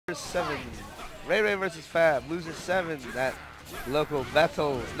7. RayRay versus FAB. Loser 7 at local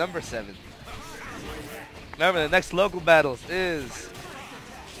battles number 7. Remember, the next local battles is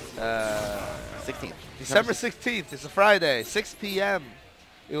 16th. December 16th. It's a Friday, 6 p.m.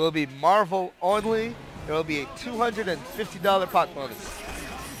 It will be Marvel only. There will be a $250 pot bonus.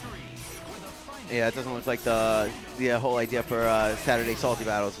 Yeah, it doesn't look like the whole idea for Saturday Salty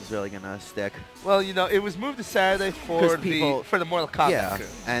Battles is really gonna stick. Well, you know, it was moved to Saturday for the Mortal Kombat crew.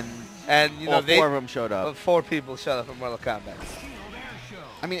 And you know, all 4 of them showed up. 4 people showed up for Mortal Kombat.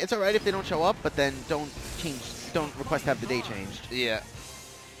 I mean, it's alright if they don't show up, but then don't request to have the day changed. Yeah.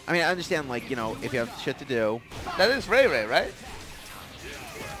 I mean, I understand, like, you know, if you have shit to do. That is RayRay, right?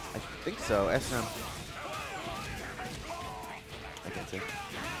 I think so. SM. I can't see.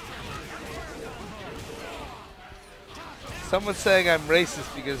 Someone's saying I'm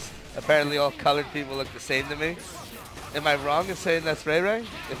racist because apparently all colored people look the same to me. Am I wrong in saying that's RayRay?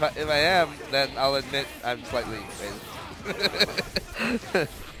 If I am, then I'll admit I'm slightly racist.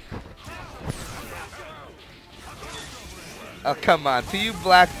 Oh, come on. To you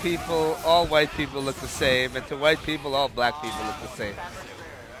black people, all white people look the same, and to white people, all black people look the same.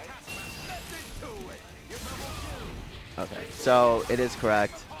 Okay, so it is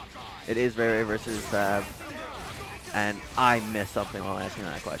correct. It is RayRay versus FAB. And I missed something while asking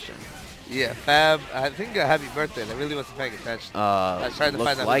that question. Yeah, FAB, I think a happy birthday. I really wasn't paying attention. I was trying to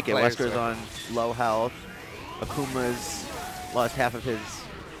find out like it. Wesker's Wesker's on low health. Akuma's lost half of his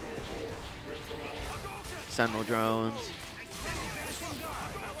Sentinel drones.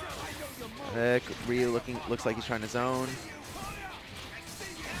 Vic, Ryu looks like he's trying to zone.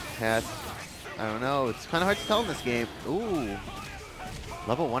 Cat, I don't know. It's kind of hard to tell in this game. Ooh,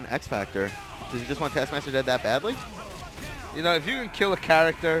 level 1 X Factor. Does he just want Taskmaster dead that badly? You know, if you can kill a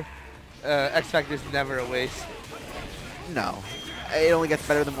character, X Factor's never a waste. No, it only gets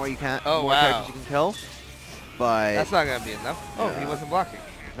better the more you can. Oh, more characters you can kill. But that's not gonna be enough. Oh, he wasn't blocking.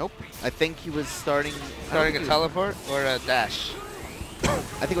 Nope. I think he was starting a teleport or a dash.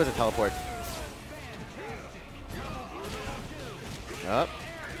 I think it was a teleport. Up.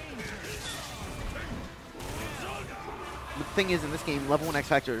 The thing is, in this game, level 1 X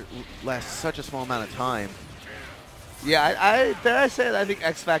Factor lasts such a small amount of time. Yeah, dare I say that I think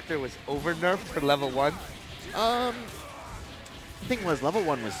X Factor was over nerfed for level 1. The thing was, level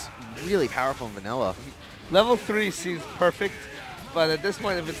 1 was really powerful in vanilla. Level 3 seems perfect, but at this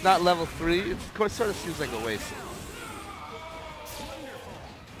point, if it's not level 3, it of course sort of seems like a waste.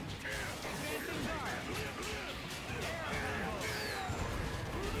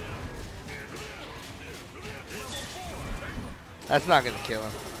 That's not going to kill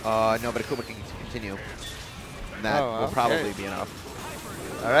him. No, but Akuma can continue. And that will probably be enough.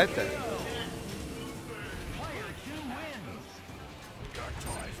 All right, then.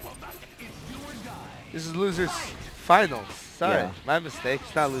 This is Losers Finals. Sorry, my mistake.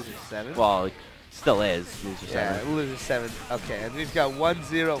 It's not Losers 7. Well, it still is Losers 7. Yeah, Losers 7. Okay, and we've got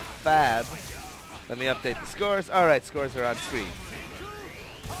 1-0 FAB. Let me update the scores. All right, scores are on screen.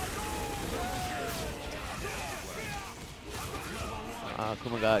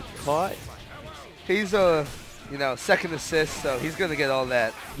 Akuma got caught. He's a, second assist, so he's gonna get all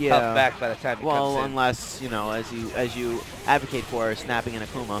that help back by the time he comes in. Unless as you advocate for snapping in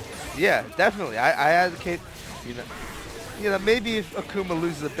Akuma. Yeah, definitely. I advocate. Maybe if Akuma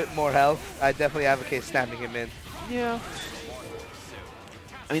loses a bit more health, I definitely advocate snapping him in. Yeah.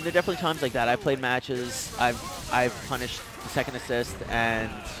 I mean, there are definitely times like that. I've played matches. I've punished the second assist and.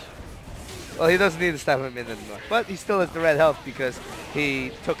 Well, he doesn't need to snap him in anymore. But he still has the red health because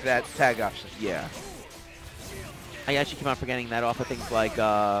he took that tag option. Yeah. I actually keep on forgetting that off of things like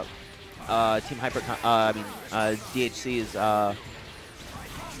Team DHC's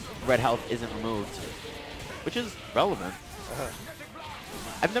red health isn't removed, which is relevant.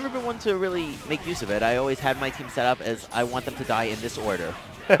 I've never been one to really make use of it. I always had my team set up as I want them to die in this order.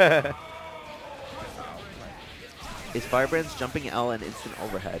 Is Firebrand's jumping L an instant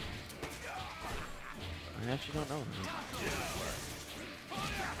overhead? I actually don't know.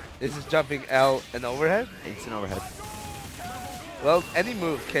 Is this jumping L an overhead? Instant overhead. Well, any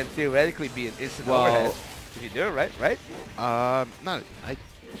move can theoretically be an instant overhead if you do it right? Not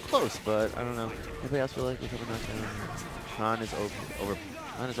close, but I don't know. Anybody else feel like we have a knockdown? Tron is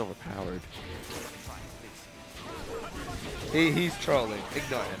overpowered. He's trolling.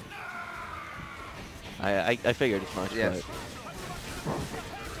 Ignore him. I figured as much. Yes. But.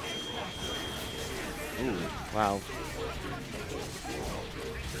 Ooh, wow.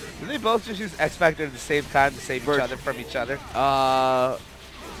 Did they both just use X Factor at the same time to save each other from each other? I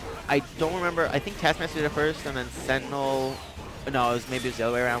don't remember. I think Taskmaster did it first, and then Sentinel No, maybe it was the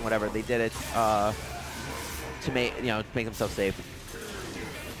other way around. Whatever. They did it to make make themselves safe.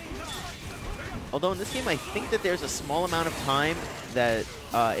 Although in this game, I think that there's a small amount of time that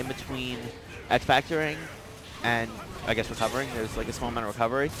in between X factoring and I guess recovering. There's like a small amount of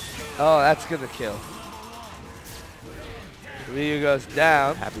recovery. Oh, that's gonna kill. Ryu goes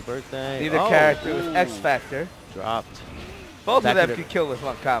down. Happy birthday. Neither character with X Factor. Dropped. Both of them can kill with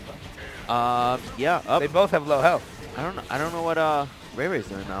one combo. Yeah. Up. They both have low health. I don't know what RayRay's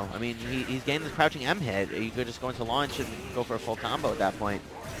doing though. I mean, he's getting the crouching M hit. You could just go into launch and go for a full combo at that point.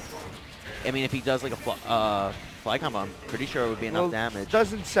 I mean, if he does like a fly combo, I'm pretty sure it would be enough damage.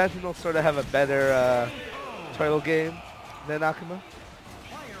 Doesn't Sentinel sort of have a better turtle game than Akuma?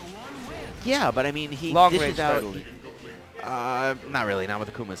 Yeah, but I mean, he long dishes range out. turtle. Not really. Not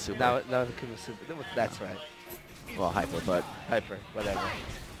with Akuma's super. Not with Akuma's super. That's right. Well, hyper, but hyper, whatever.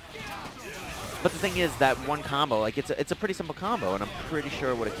 But the thing is, that one combo, like it's a pretty simple combo, and I'm pretty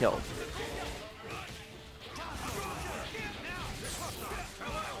sure it would have killed.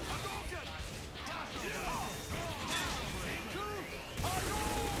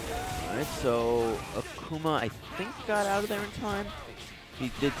 Alright, so Akuma, I think, got out of there in time.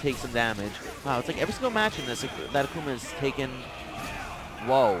 He did take some damage. Wow, it's like every single match in this that Akuma has taken.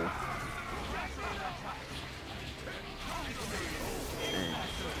 Whoa.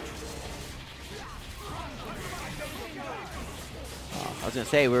 I was going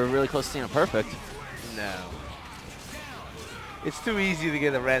to say, we were really close to seeing a perfect. No. It's too easy to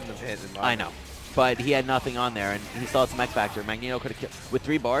get a random hit in Mario. I know. But he had nothing on there, and he still had some X Factor. Magneto could have killed. With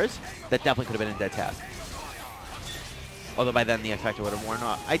 3 bars, that definitely could have been a dead task. Although by then the X Factor would have worn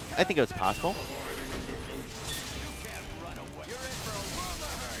off. I think it was possible.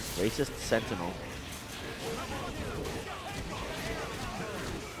 Racist Sentinel.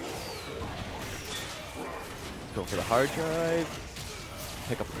 Go for the hard drive.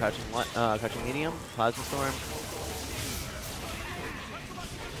 Pick up a crouching medium. Plasma Storm.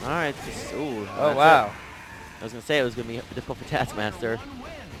 Alright. Oh, wow. I was going to say it was going to be difficult for Taskmaster.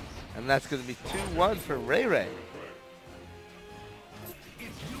 And that's going to be 2-1 for RayRay.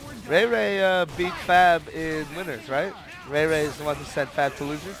 RayRay beat FAB in winners, right? RayRay is the one who sent FAB to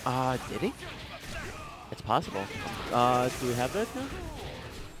losers. Did he? It's possible. Do we have that now?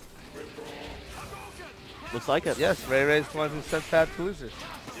 Looks like it. Yes, RayRay is the one who sent FAB to losers.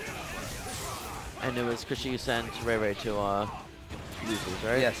 And it was Christy who sent RayRay to losers,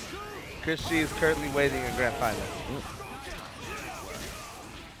 right? Yes. Christy is currently waiting in Grand Final.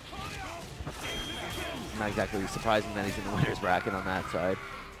 Not exactly surprising that he's in the winner's bracket on that side.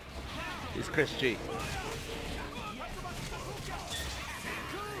 He's Chris G.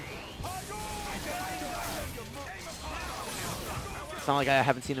 It's not like I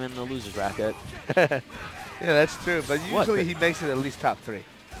haven't seen him in the loser's bracket. Yeah, that's true. But usually he makes it at least top 3.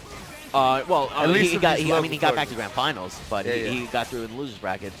 Well, he got back to grand finals, but yeah, he got through in the losers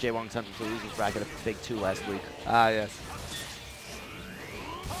bracket. Jay Wong sent him to the losers bracket, a big 2 last week. Ah, yes.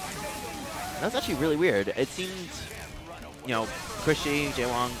 That's actually really weird. It seemed, Christy, Jay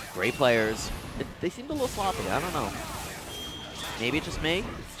Wong, great players. They seemed a little sloppy. I don't know. Maybe it's just me.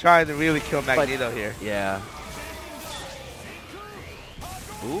 He's trying to really kill Magneto here. Yeah.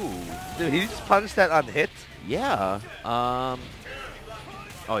 Ooh. Dude, he just punished that on hit? Yeah.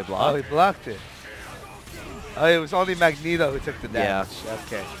 Oh, he blocked? Oh, he blocked it. Oh, it was only Magneto who took the damage. Yeah.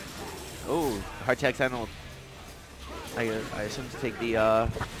 Okay. Ooh, hard tag Sentinel. I assume to take the...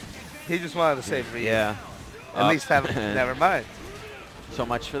 He just wanted to save Ryu. Yeah. At least have it. Never mind. So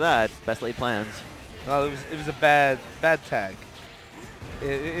much for that. Best laid plans. No, it was a bad tag.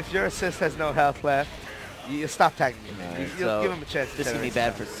 If your assist has no health left, you stop tagging him. Right, You'll give him a chance. This is going to be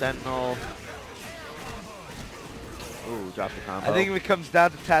bad for Sentinel. Ooh, drop the combo. I think if it comes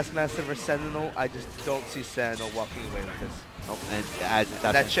down to Taskmaster versus Sentinel, I just don't see Sentinel walking away with this. Oh, and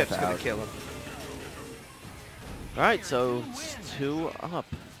that chip's going to kill him. All right, so it's 2 up.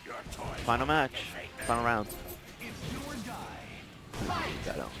 Final match. Final round.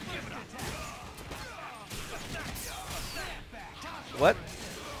 What?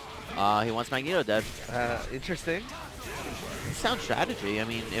 He wants Magneto dead. Interesting. Sound strategy. I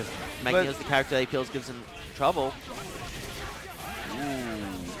mean, if Magneto's the character that he feels gives him trouble.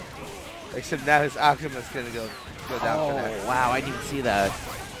 Ooh. Except now his Akuma's going to go down for that. Wow, I didn't even see that.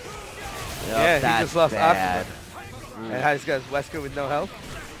 Yeah, he just lost bad. Akuma. And how he's got Wesker with no health.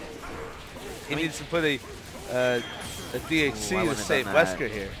 He needs to put a DHC to save Wesker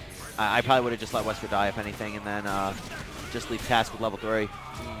here. I probably would have just let Wesker die, if anything, and then just leave Task with level 3.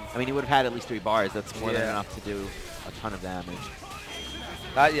 I mean, he would have had at least 3 bars. That's more than enough to do a ton of damage.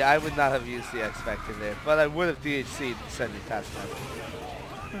 Yeah, I would not have used the X Factor there, but I would have DHC'd sending Taskmaster.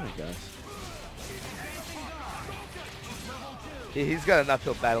 I guess. He's got an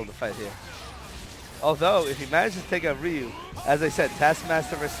uphill battle to fight here. Although, if he manages to take out Ryu, as I said,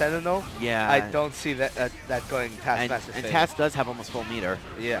 Taskmaster versus Sentinel, Yeah. I don't see that going Taskmaster's And favor. Task does have almost full meter.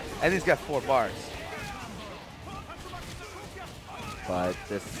 Yeah, and he's got 4 bars. But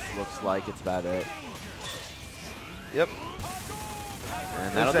this looks like it's about it. Yep.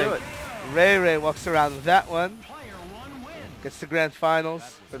 And that'll do it. RayRay walks around with that one. Gets to grand finals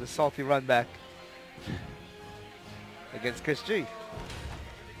for the salty run back against Chris G.